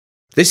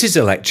This is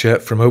a lecture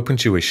from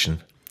OpenTuition.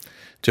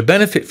 To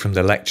benefit from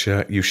the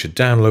lecture, you should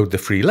download the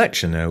free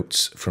lecture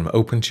notes from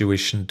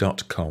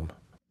opentuition.com.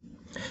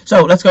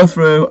 So let's go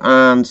through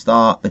and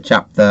start the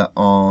chapter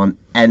on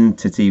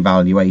entity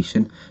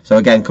valuation. So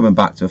again, coming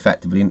back to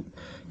effectively,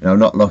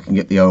 not looking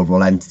at the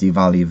overall entity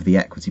value of the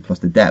equity plus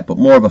the debt, but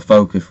more of a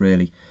focus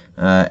really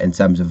in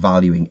terms of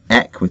valuing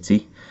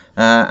equity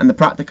and the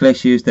practical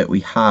issues that we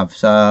have.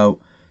 So,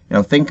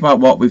 think about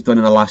what we've done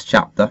in the last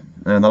chapter.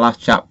 In the last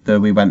chapter,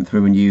 we went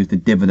through and used the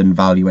dividend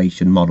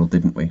valuation model,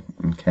 didn't we?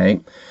 Okay.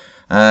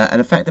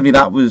 And effectively,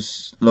 that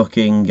was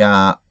looking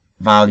at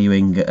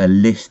valuing a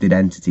listed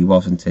entity,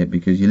 wasn't it?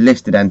 Because your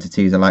listed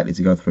entities are likely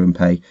to go through and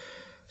pay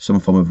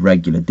some form of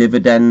regular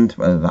dividend,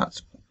 whether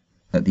that's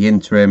at the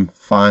interim,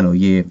 final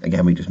year.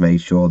 Again, we just made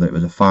sure that it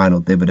was a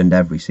final dividend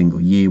every single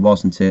year,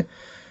 wasn't it?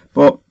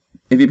 But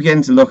if you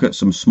begin to look at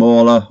some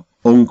smaller,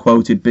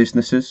 unquoted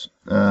businesses,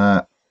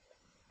 it's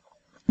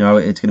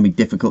going to be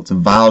difficult to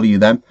value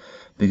them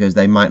because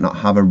they might not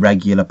have a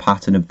regular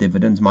pattern of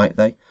dividends, might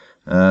they?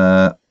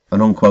 An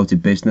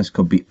unquoted business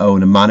could be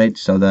owner managed,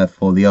 so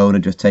therefore the owner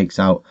just takes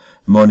out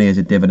money as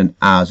a dividend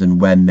as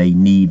and when they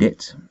need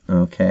it.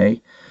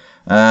 Okay.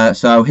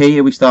 So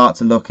here we start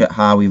to look at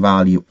how we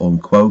value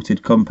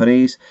unquoted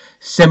companies.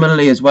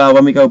 Similarly as well,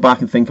 when we go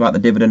back and think about the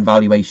dividend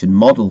valuation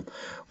model,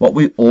 what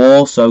we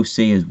also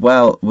see as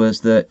well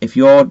was that if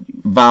you're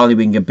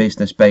valuing a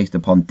business based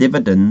upon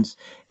dividends,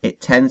 it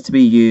tends to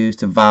be used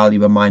to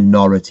value a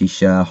minority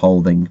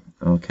shareholding.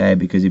 Okay,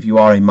 because if you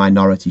are a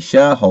minority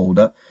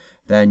shareholder,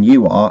 then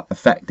you are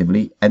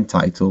effectively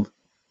entitled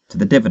to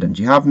the dividends.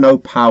 You have no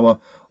power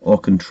or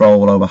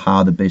control over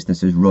how the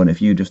business is run.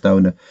 If you just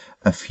own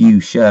a few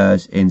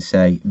shares in,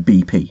 say,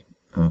 BP,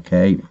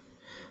 okay,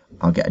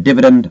 I'll get a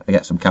dividend, I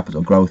get some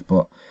capital growth,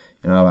 but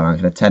I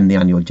can attend the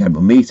annual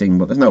general meeting,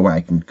 but there's no way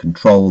I can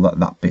control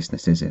that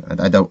business, is it?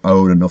 I don't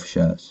own enough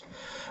shares.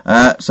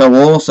 So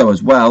also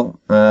as well,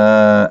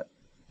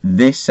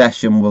 this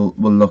session will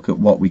look at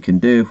what we can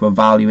do for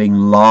valuing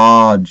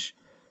large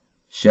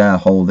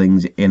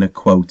shareholdings in a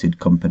quoted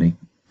company.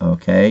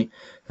 Okay,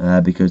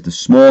 because the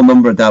small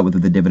number are dealt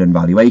with the dividend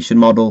valuation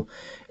model.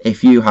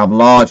 If you have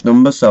large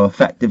numbers, so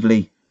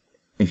effectively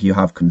if you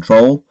have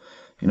control,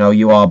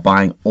 you are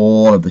buying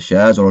all of the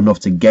shares or enough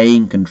to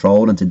gain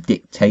control and to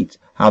dictate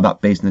how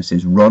that business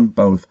is run,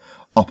 both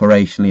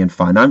operationally and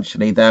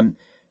financially, then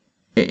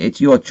it's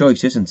your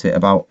choice, isn't it,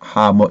 about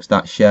how much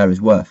that share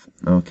is worth.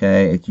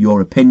 Okay, it's your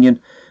opinion,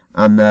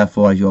 and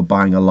therefore as you're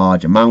buying a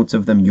large amount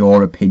of them,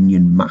 your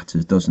opinion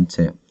matters, doesn't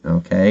it?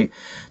 Okay,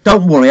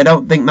 don't worry, I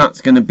don't think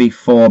that's going to be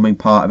forming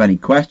part of any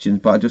questions,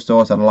 but I just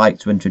thought I'd like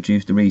to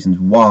introduce the reasons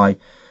why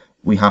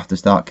we have to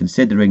start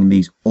considering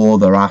these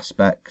other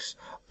aspects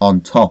on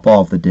top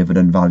of the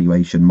dividend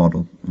valuation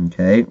model.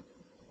 Okay,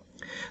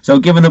 so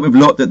given that we've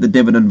looked at the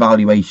dividend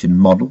valuation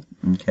model,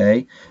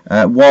 okay,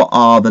 what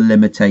are the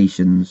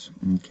limitations?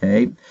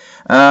 Okay,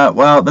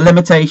 well, the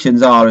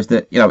limitations is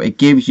that it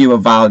gives you a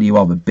value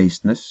of a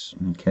business,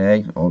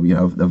 okay, or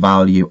the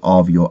value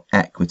of your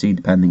equity,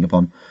 depending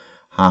upon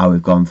how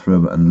we've gone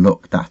through it and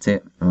looked at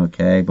it.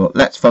 Okay, but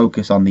let's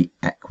focus on the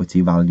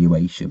equity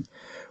valuation.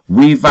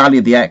 We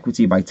value the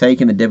equity by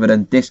taking the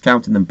dividend,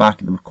 discounting them back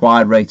at the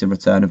required rate of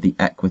return of the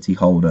equity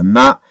holder, and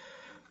that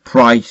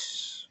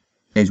price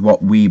is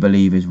what we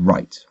believe is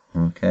right.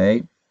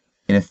 Okay,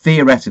 in a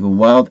theoretical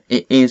world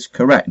it is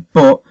correct,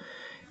 but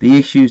the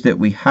issues that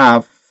we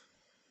have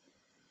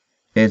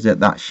is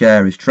that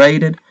share is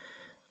traded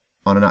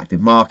on an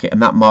active market,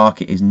 and that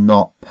market is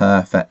not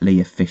perfectly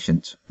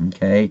efficient.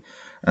 Okay,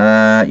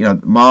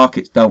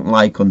 markets don't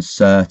like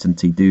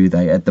uncertainty, do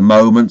they? At the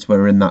moment,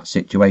 we're in that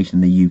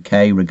situation in the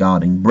UK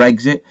regarding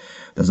Brexit.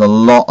 There's a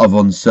lot of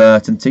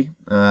uncertainty,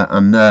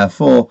 and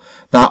therefore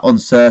that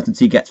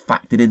uncertainty gets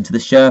factored into the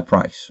share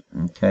price.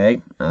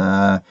 Okay,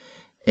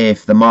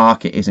 if the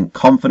market isn't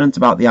confident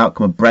about the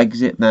outcome of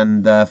Brexit,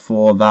 then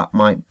therefore that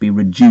might be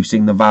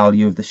reducing the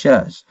value of the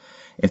shares.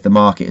 If the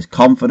market is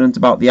confident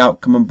about the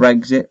outcome of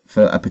Brexit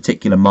for a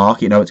particular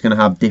market, it's going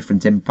to have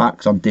different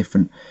impacts on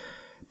different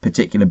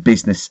particular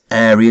business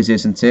areas,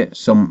 isn't it?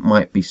 Some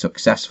might be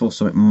successful,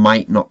 some it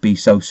might not be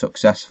so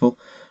successful,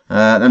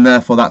 and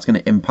therefore that's going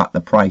to impact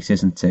the price,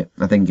 isn't it?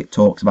 I think it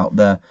talks about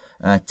the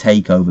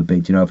takeover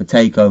bid. If a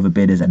takeover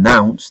bid is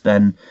announced,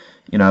 then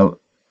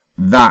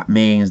that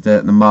means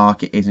that the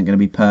market isn't going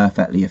to be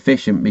perfectly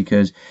efficient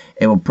because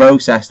it will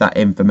process that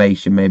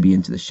information maybe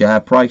into the share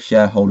price.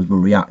 Shareholders will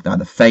react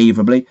either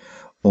favourably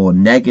or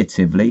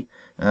negatively,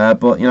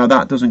 but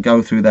that doesn't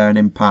go through there and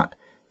impact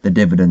the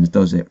dividends,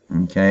 does it?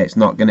 Okay, it's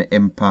not going to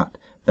impact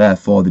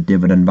therefore the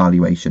dividend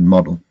valuation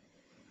model.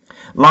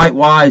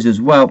 Likewise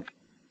as well,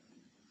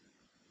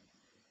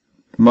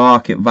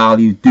 market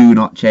values do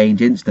not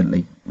change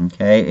instantly.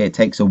 Okay, it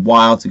takes a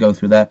while to go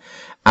through there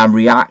and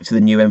react to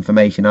the new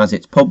information as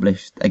it's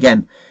published.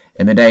 Again,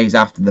 in the days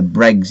after the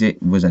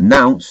Brexit was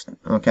announced,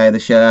 okay, the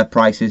share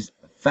prices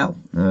fell.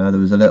 There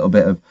was a little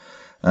bit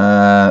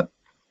of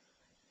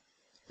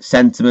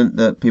sentiment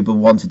that people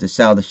wanted to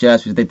sell the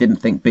shares because they didn't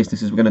think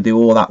businesses were going to do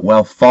all that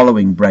well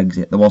following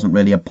Brexit. There wasn't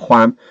really a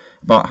plan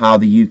about how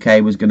the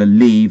UK was going to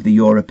leave the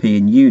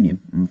European Union.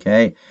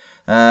 Okay,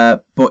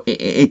 but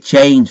it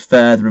changed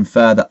further and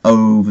further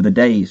over the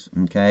days.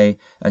 Okay,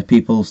 as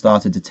people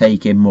started to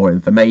take in more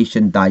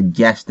information,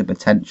 digest the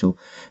potential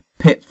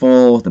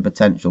pitfalls, the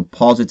potential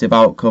positive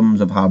outcomes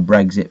of how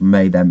Brexit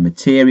may then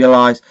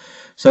materialise.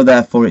 So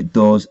therefore it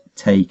does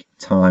take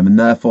time, and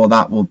therefore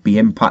that will be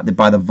impacted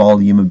by the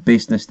volume of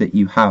business that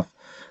you have.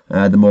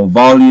 The more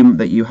volume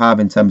that you have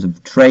in terms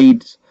of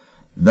trades,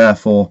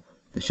 therefore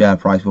the share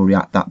price will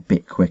react that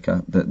bit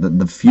quicker.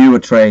 The fewer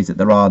trades that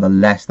there are, the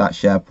less that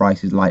share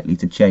price is likely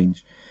to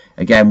change.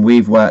 Again,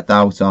 we've worked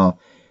out our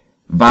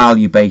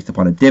value based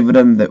upon a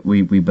dividend that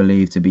we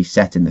believe to be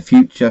set in the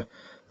future.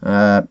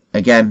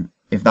 Again,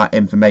 if that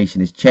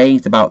information is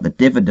changed about the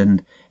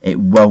dividend, it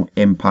won't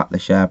impact the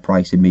share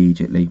price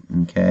immediately.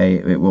 Okay,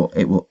 it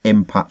will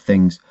impact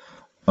things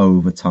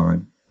over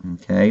time.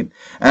 Okay,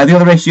 the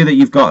other issue that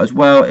you've got as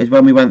well is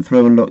when we went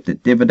through and looked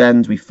at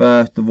dividends, we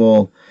first of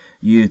all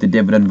used the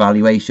dividend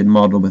valuation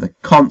model with a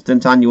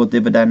constant annual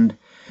dividend.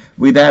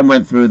 We then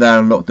went through there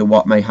and looked at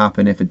what may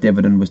happen if a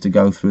dividend was to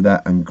go through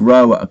there and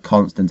grow at a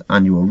constant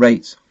annual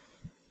rate.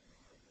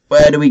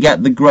 Where do we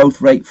get the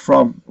growth rate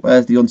from?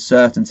 Where's the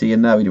uncertainty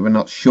in there? We're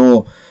not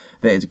sure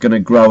that it's going to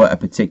grow at a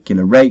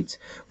particular rate.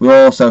 We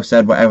also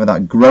said whatever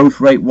that growth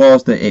rate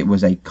was, that it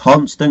was a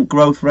constant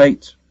growth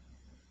rate.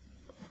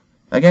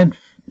 Again,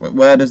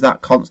 where does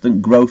that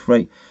constant growth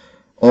rate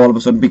all of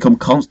a sudden become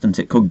constant?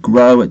 It could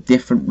grow at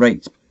different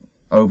rates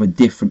over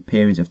different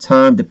periods of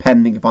time,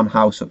 depending upon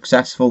how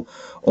successful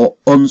or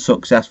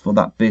unsuccessful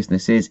that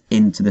business is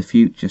into the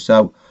future.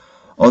 So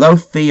although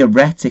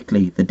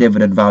theoretically the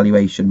dividend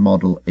valuation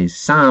model is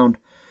sound,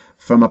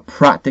 from a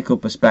practical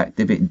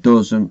perspective it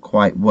doesn't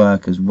quite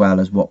work as well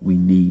as what we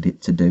need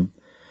it to do.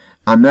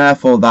 And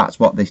therefore that's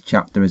what this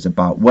chapter is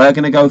about. We're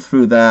going to go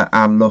through there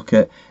and look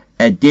at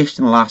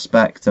additional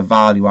aspects to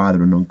value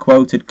either an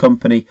unquoted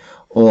company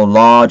or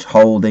large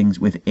holdings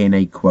within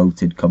a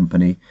quoted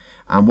company.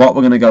 And what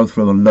we're going to go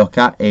through and look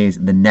at is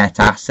the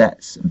net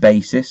assets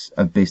basis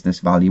of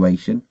business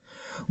valuation.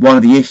 One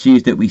of the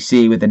issues that we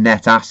see with the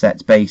net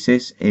assets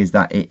basis is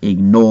that it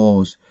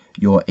ignores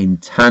your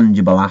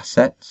intangible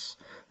assets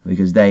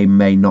because they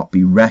may not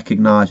be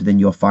recognized within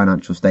your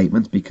financial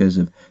statements because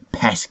of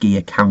pesky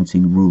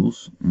accounting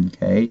rules.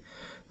 Okay,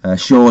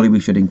 surely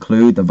we should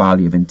include the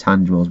value of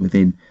intangibles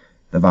within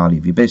the value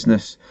of your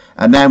business.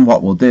 And then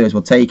what we'll do is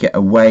we'll take it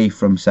away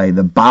from, say,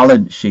 the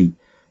balance sheet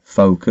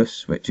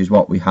focus, which is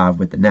what we have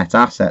with the net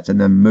assets, and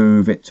then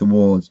move it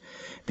towards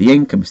the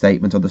income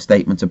statement or the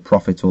statement of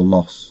profit or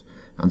loss,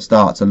 and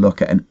start to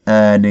look at an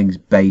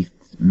earnings-based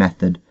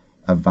method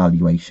of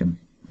valuation.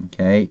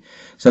 Okay,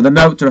 so the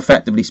notes are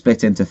effectively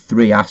split into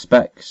three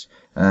aspects: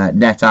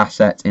 net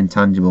assets,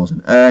 intangibles,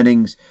 and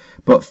earnings.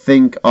 But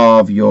think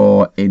of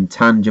your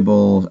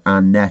intangibles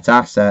and net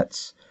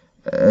assets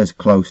as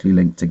closely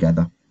linked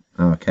together.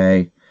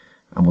 Okay,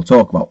 and we'll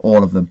talk about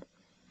all of them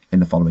in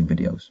the following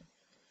videos.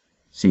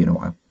 See you in a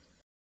while.